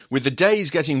With the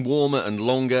days getting warmer and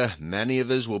longer, many of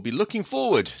us will be looking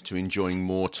forward to enjoying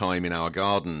more time in our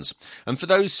gardens. And for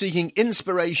those seeking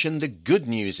inspiration, the good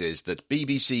news is that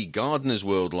BBC Gardeners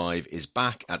World Live is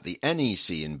back at the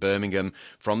NEC in Birmingham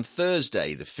from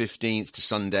Thursday the 15th to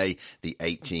Sunday the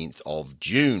 18th of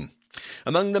June.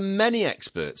 Among the many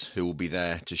experts who will be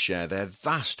there to share their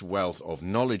vast wealth of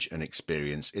knowledge and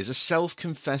experience is a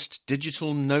self-confessed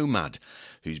digital nomad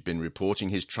who's been reporting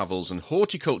his travels and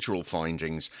horticultural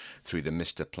findings through the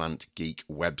Mr. Plant Geek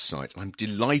website. I'm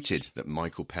delighted that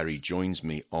Michael Perry joins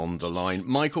me on the line.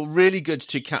 Michael, really good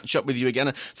to catch up with you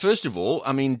again. First of all,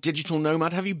 digital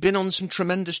nomad, have you been on some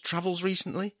tremendous travels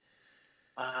recently?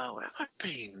 Where have I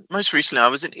been? Most recently, I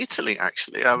was in Italy,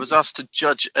 actually. I was asked to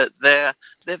judge at their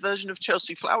version of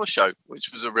Chelsea Flower Show,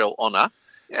 which was a real honour.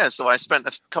 Yeah, so I spent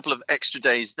a couple of extra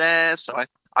days there, so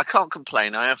I can't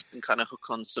complain. I often kind of hook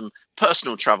on some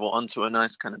personal travel onto a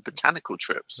nice kind of botanical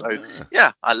trip. So,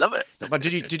 yeah, I love it. But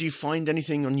did you find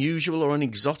anything unusual or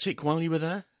exotic while you were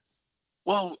there?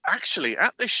 Well, actually,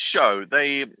 at this show,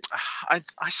 I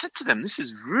said to them, this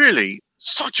is really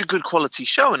such a good quality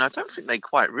show, and I don't think they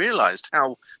quite realised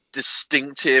how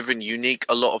distinctive and unique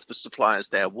a lot of the suppliers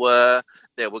there were.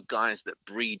 There were guys that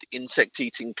breed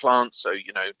insect-eating plants, so,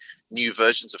 new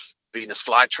versions of Venus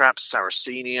flytraps,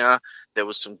 Sarracenia. There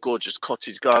was some gorgeous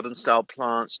cottage garden-style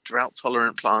plants,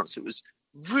 drought-tolerant plants. It was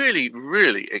really,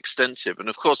 really extensive. And,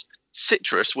 of course,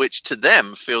 citrus, which to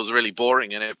them feels really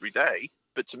boring and everyday.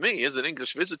 But to me, as an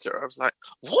English visitor, I was like,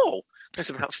 whoa, there's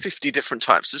about 50 different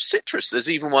types of citrus. There's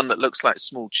even one that looks like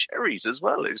small cherries as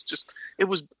well. It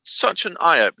was such an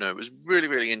eye-opener. It was really,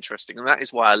 really interesting. And that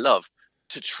is why I love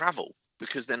to travel,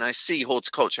 because then I see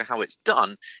horticulture, how it's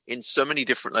done in so many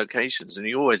different locations. And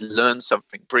you always learn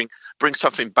something, bring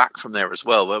something back from there as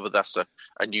well, whether that's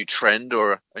a new trend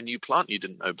or a new plant you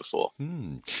didn't know before.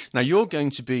 Now, you're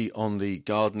going to be on the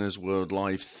Gardeners World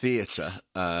Live Theatre,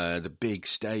 the big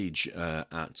stage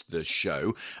at the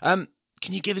show.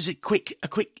 Can you give us a quick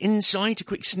insight, a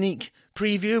quick sneak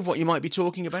preview of what you might be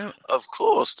talking about? Of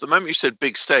course. The moment you said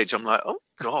big stage, I'm like, oh,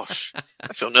 gosh,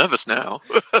 I feel nervous now.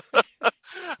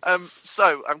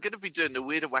 So I'm going to be doing the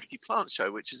Weird and Wacky Plant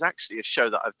Show, which is actually a show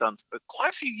that I've done for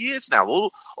quite a few years now,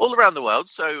 all around the world.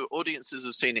 So audiences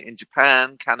have seen it in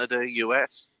Japan, Canada,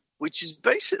 US, which is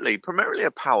basically primarily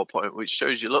a PowerPoint, which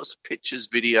shows you lots of pictures,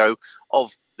 video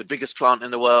of the biggest plant in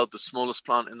the world, the smallest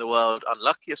plant in the world,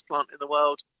 unluckiest plant in the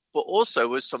world, but also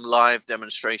with some live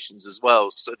demonstrations as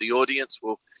well. So the audience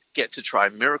will get to try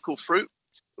miracle fruit,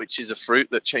 which is a fruit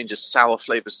that changes sour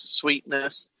flavors to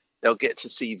sweetness. They'll get to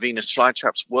see Venus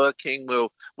flytraps working.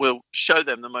 We'll show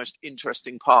them the most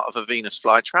interesting part of a Venus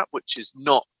flytrap, which is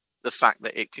not the fact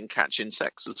that it can catch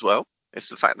insects as well. It's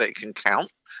the fact that it can count.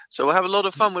 So we'll have a lot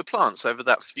of fun with plants over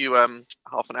that few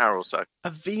half an hour or so. A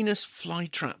Venus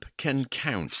flytrap can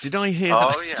count. Did I hear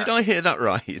that? Yeah. Did I hear that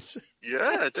right?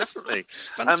 Yeah, definitely.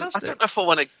 Fantastic. I don't know if I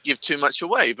want to give too much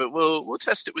away, but we'll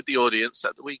test it with the audience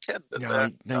at the weekend.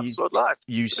 That's what live.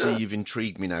 You see, you've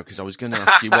intrigued me now, because I was going to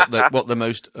ask you what the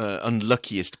most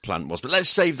unluckiest plant was, but let's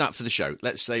save that for the show.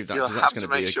 Let's save that, because that's going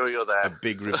to be sure you're there. A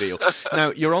big reveal.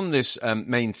 Now, you're on this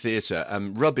main theatre,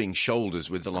 rubbing shoulders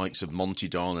with the likes of Monty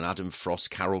Don and Adam Frost,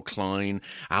 Carol Klein,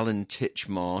 Alan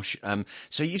Titchmarsh.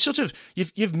 So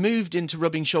you've moved into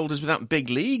rubbing shoulders with that big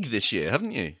league this year,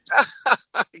 haven't you?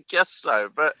 I guess so,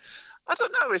 but I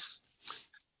don't know. It's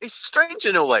strange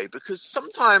in a way, because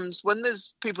sometimes when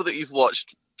there's people that you've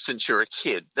watched since you're a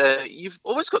kid, you've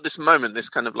always got this moment, this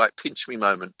kind of like pinch me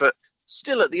moment, but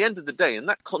still at the end of the day, in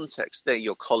that context, they're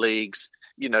your colleagues,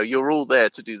 you're all there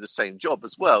to do the same job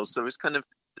as well. So it's kind of,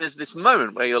 there's this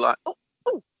moment where you're like, oh,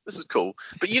 this is cool.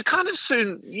 But you kind of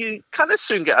soon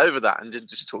get over that and then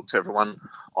just talk to everyone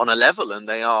on a level, and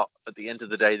they are, at the end of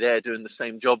the day, they're doing the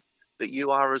same job that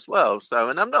you are as well. So,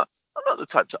 and I'm not the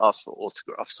type to ask for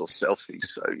autographs or selfies,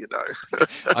 so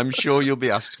I'm sure you'll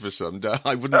be asked for some.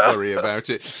 I wouldn't worry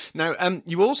about it. Now,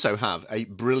 you also have a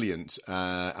brilliant,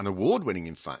 an award-winning,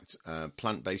 in fact,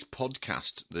 plant-based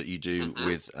podcast that you do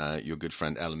with your good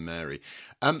friend Ellen Mary.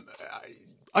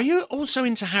 Are you also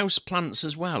into house plants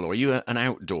as well, or are you an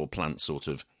outdoor plant sort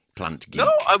of plant geek?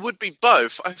 No, I would be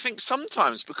both. I think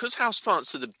sometimes, because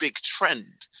houseplants are the big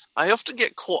trend, I often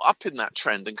get caught up in that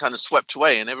trend and kind of swept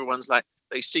away, and everyone's like,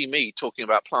 they see me talking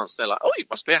about plants, they're like, oh, you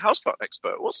must be a houseplant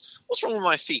expert. What's wrong with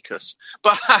my ficus?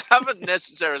 But I haven't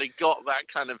necessarily got that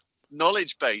kind of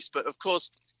knowledge base. But of course,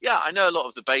 yeah, I know a lot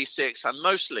of the basics. I'm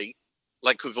mostly,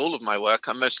 like with all of my work,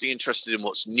 I'm mostly interested in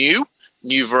what's new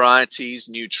varieties,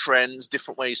 new trends,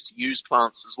 different ways to use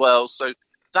plants as well. So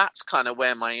that's kind of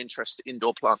where my interest in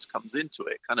indoor plants comes into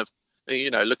it. Kind of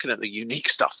looking at the unique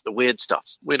stuff, the weird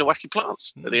stuff, weird and wacky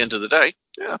plants at the end of the day.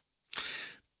 Yeah.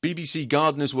 BBC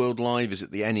Gardeners World Live is at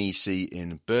the NEC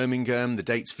in Birmingham. The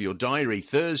dates for your diary,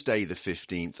 Thursday the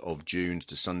 15th of June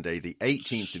to Sunday the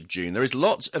 18th of June. There is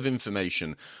lots of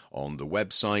information on the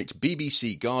website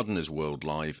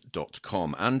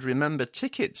bbcgardenersworldlive.com. And remember,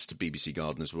 tickets to BBC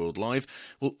Gardeners World Live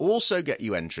will also get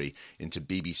you entry into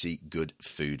BBC Good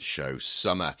Food Show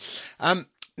Summer.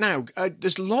 Now,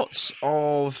 there's lots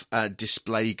of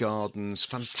display gardens,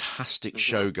 fantastic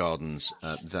show gardens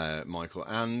there, Michael,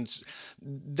 and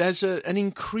there's an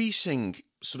increasing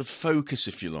sort of focus,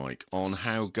 if you like, on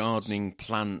how gardening,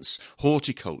 plants,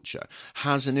 horticulture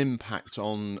has an impact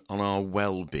on our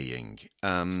well-being,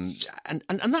 and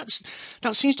that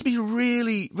seems to be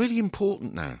really, really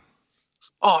important now.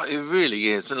 Oh, it really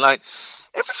is, and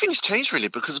everything's changed really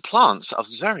because plants are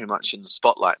very much in the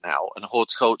spotlight now, and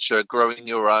horticulture, growing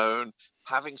your own,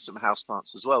 having some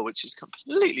houseplants as well, which is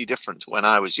completely different to when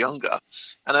I was younger.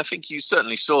 And I think you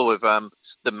certainly saw with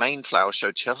the main flower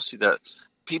show, Chelsea, that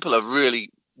people are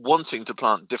really wanting to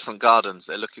plant different gardens.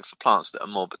 They're looking for plants that are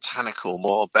more botanical,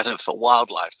 more better for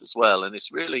wildlife as well. And this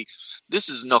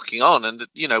is knocking on. And,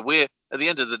 we're, at the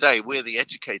end of the day, we're the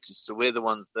educators, so we're the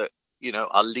ones that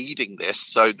are leading this.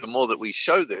 So the more that we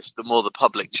show this, the more the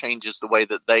public changes the way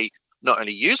that they not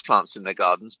only use plants in their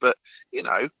gardens, but,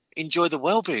 enjoy the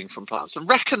well-being from plants and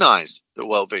recognize the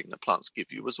well-being that plants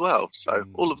give you as well. So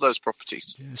all of those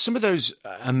properties. Yeah, some of those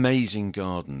amazing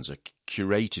gardens are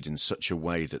curated in such a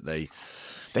way that they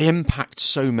impact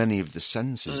so many of the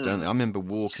senses, don't they? I remember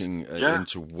walking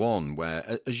into one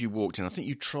where, as you walked in, I think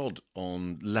you trod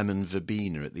on lemon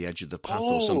verbena at the edge of the path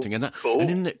or something, and cool. And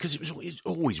in because it was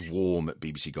always warm at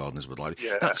BBC Gardeners World Live.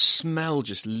 Yeah. That smell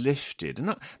just lifted,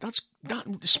 and that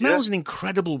smells an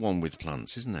incredible one with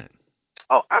plants, isn't it?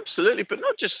 Oh, absolutely, but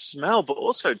not just smell, but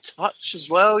also touch as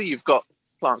well. You've got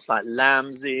plants like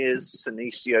lamb's ears,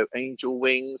 Senecio angel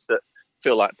wings that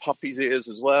feel like puppy's ears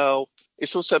as well.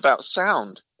 It's also about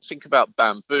sound. Think about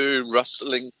bamboo,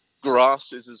 rustling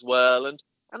grasses as well, and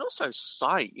also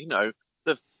sight.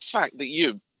 The fact that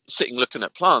you sitting looking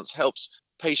at plants helps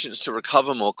patients to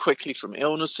recover more quickly from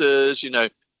illnesses.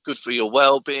 Good for your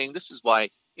well-being. This is why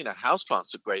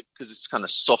houseplants are great, because it's kind of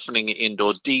softening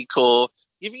indoor decor,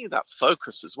 giving you that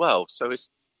focus as well. So it's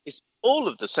all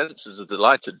of the senses are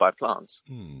delighted by plants.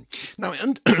 Now,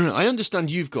 I understand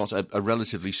you've got a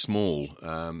relatively small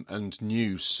and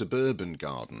new suburban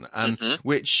garden,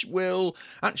 which will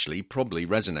actually probably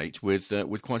resonate with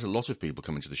quite a lot of people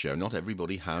coming to the show. Not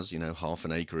everybody has, half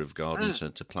an acre of garden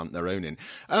to plant their own in.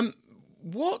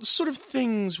 What sort of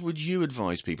things would you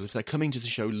advise people if they're coming to the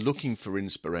show looking for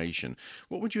inspiration?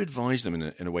 What would you advise them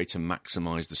in a way to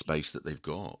maximise the space that they've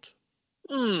got?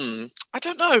 I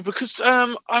don't know, because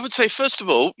I would say, first of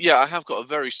all, I have got a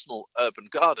very small urban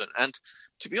garden. And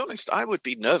to be honest, I would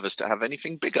be nervous to have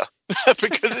anything bigger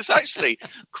because it's actually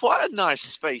quite a nice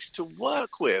space to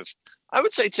work with. I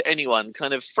would say to anyone,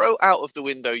 kind of throw out of the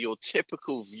window your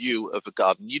typical view of a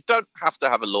garden. You don't have to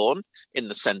have a lawn in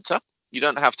the centre. You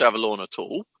don't have to have a lawn at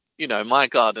all. My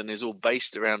garden is all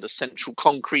based around a central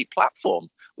concrete platform,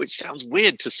 which sounds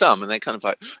weird to some. And they're kind of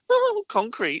like, oh,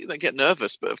 concrete. They get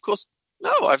nervous. But of course,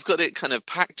 no, I've got it kind of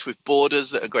packed with borders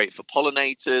that are great for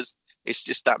pollinators. It's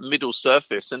just that middle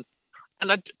surface. And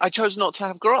I chose not to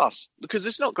have grass because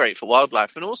it's not great for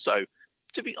wildlife. And also,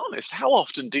 to be honest, how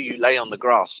often do you lay on the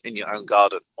grass in your own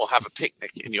garden or have a picnic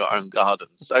in your own garden?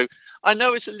 So I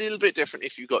know it's a little bit different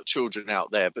if you've got children out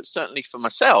there, but certainly for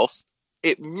myself,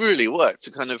 it really worked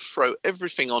to kind of throw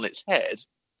everything on its head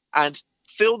and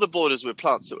fill the borders with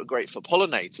plants that were great for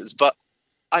pollinators. But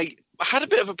I had a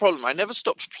bit of a problem. I never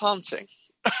stopped planting.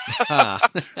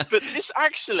 But this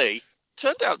actually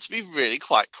turned out to be really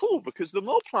quite cool, because the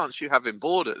more plants you have in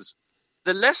borders,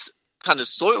 the less kind of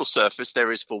soil surface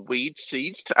there is for weed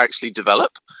seeds to actually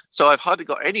develop. So I've hardly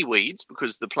got any weeds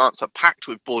because the plants are packed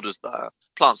with borders that are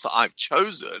plants that I've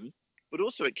chosen. But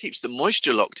also it keeps the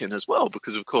moisture locked in as well,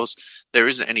 because, of course, there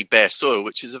isn't any bare soil,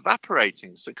 which is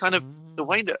evaporating. So kind of the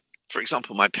way that, for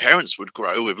example, my parents would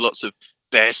grow with lots of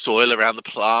bare soil around the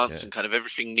plants and kind of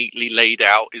everything neatly laid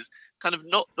out is kind of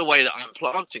not the way that I'm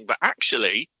planting, but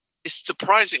actually it's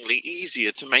surprisingly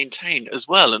easier to maintain as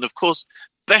well. And, of course,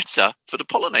 better for the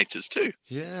pollinators too.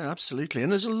 Yeah, absolutely.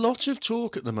 And there's a lot of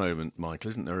talk at the moment,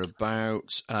 Michael, isn't there,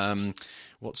 about,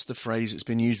 what's the phrase that's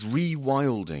been used,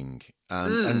 rewilding,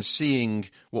 and seeing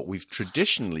what we've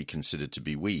traditionally considered to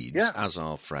be weeds as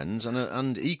our friends.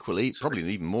 And equally, probably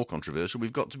even more controversial,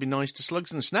 we've got to be nice to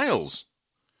slugs and snails.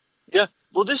 Yeah,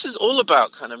 well, this is all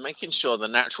about kind of making sure the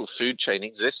natural food chain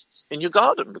exists in your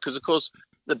garden, because, of course,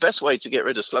 the best way to get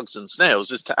rid of slugs and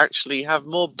snails is to actually have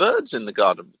more birds in the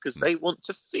garden, because they want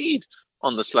to feed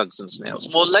on the slugs and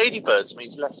snails. More ladybirds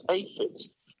means less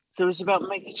aphids. So it's about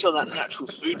making sure that natural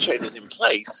food chain is in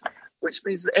place, which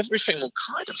means that everything will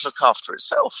kind of look after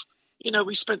itself.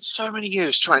 We spent so many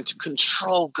years trying to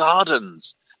control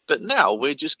gardens, but now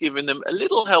we're just giving them a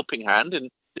little helping hand in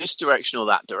this direction or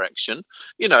that direction.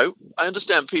 I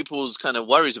understand people's kind of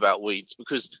worries about weeds,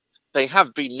 because they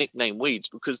have been nicknamed weeds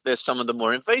because they're some of the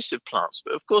more invasive plants.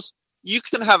 But of course, you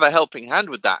can have a helping hand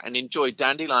with that and enjoy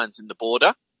dandelions in the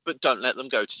border, but don't let them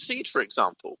go to seed, for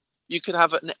example. You could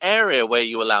have an area where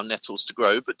you allow nettles to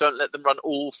grow, but don't let them run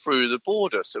all through the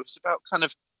border. So it's about kind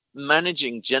of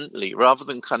managing gently rather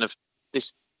than kind of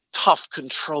this tough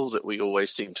control that we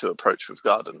always seem to approach with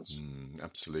gardens.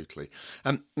 Absolutely.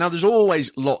 Now, there's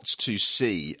always lots to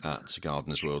see at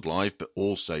Gardeners World Live, but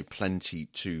also plenty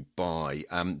to buy.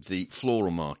 The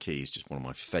Floral Marquee is just one of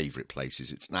my favourite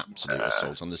places. It's an absolute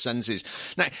assault on the senses.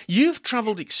 Now, you've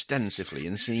travelled extensively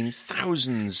and seen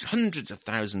hundreds of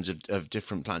thousands of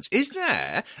different plants. Is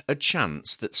there a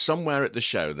chance that somewhere at the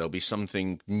show there'll be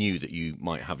something new that you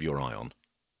might have your eye on?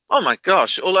 Oh my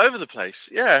gosh, all over the place.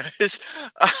 Yeah.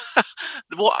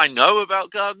 What I know about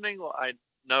gardening, what I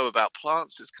know about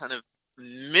plants is kind of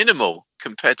minimal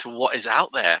compared to what is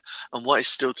out there and what is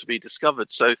still to be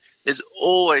discovered. So there's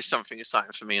always something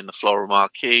exciting for me in the Floral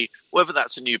Marquee, whether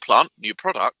that's a new plant, new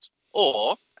product,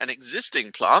 or an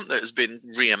existing plant that has been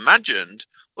reimagined,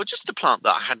 or just a plant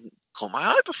that I hadn't caught my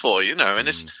eye before, and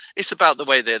it's about the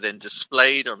way they're then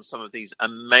displayed on some of these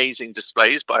amazing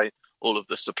displays by all of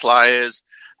the suppliers.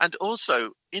 And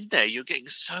also in there, you're getting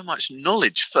so much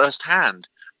knowledge firsthand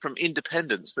from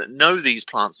independents that know these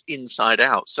plants inside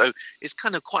out. So it's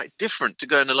kind of quite different to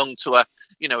going along to a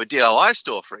DIY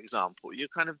store, for example. You're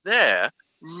kind of there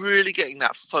really getting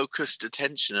that focused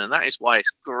attention. And that is why it's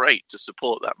great to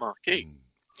support that marquee.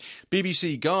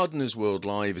 BBC Gardeners World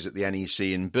Live is at the NEC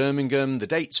in Birmingham. The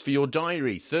dates for your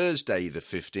diary: Thursday the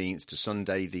 15th to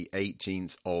Sunday the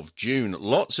 18th of June.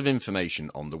 Lots of information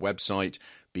on the website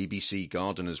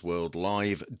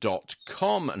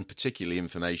bbcgardenersworldlive.com, and particularly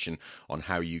information on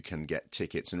how you can get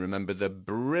tickets. And remember, the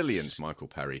brilliant Michael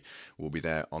Perry will be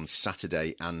there on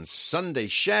Saturday and Sunday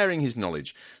sharing his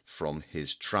knowledge from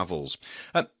his travels.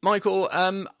 Michael,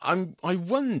 I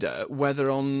wonder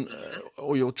whether on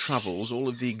all your travels, all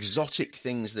of the exotic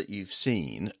things that you've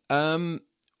seen,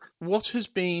 what has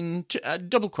been,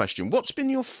 double question, what's been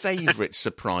your favourite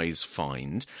surprise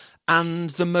find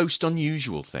and the most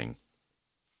unusual thing?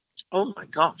 Oh my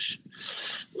gosh.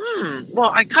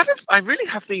 Well, I really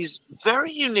have these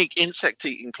very unique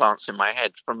insect-eating plants in my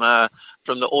head from the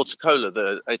Orticola,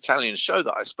 the Italian show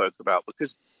that I spoke about,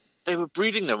 because they were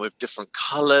breeding them with different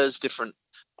colours, different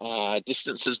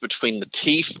distances between the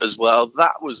teeth as well.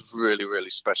 That was really, really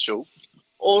special.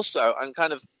 Also, I'm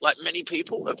kind of, like many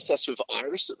people, obsessed with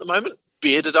iris at the moment,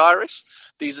 bearded iris.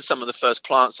 These are some of the first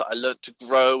plants that I learned to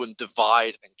grow and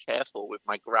divide and care for with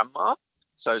my grandma.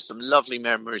 So some lovely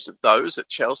memories of those at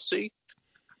Chelsea.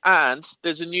 And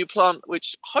there's a new plant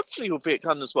which hopefully will be at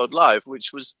Gardeners World Live,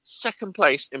 which was second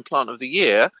place in Plant of the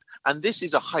Year. And this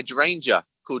is a hydrangea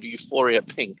called Euphoria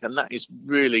Pink. And that is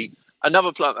really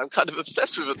another plant I'm kind of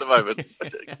obsessed with at the moment. I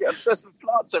get obsessed with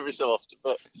plants every so often,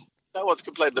 but no one's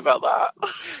complaining about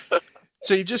that.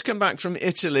 So you've just come back from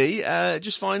Italy.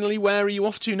 Just finally, where are you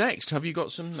off to next? Have you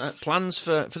got some plans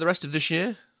for the rest of this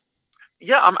year?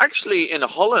 Yeah, I'm actually in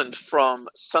Holland from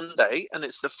Sunday, and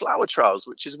it's the flower trials,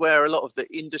 which is where a lot of the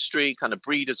industry kind of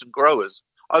breeders and growers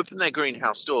open their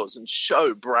greenhouse doors and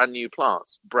show brand new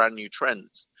plants, brand new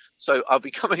trends. So I'll be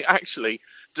coming actually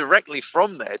directly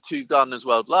from there to Gardeners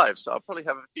World Live. So I'll probably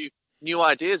have a few new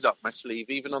ideas up my sleeve,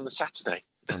 even on the Saturday.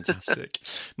 Fantastic.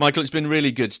 Michael, it's been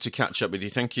really good to catch up with you.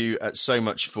 Thank you so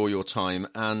much for your time.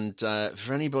 And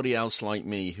for anybody else like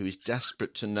me who is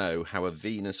desperate to know how a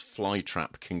Venus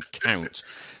flytrap can count,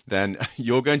 then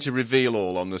you're going to reveal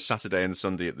all on the Saturday and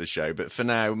Sunday at the show. But for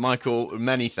now, Michael,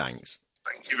 many thanks.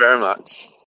 Thank you very much.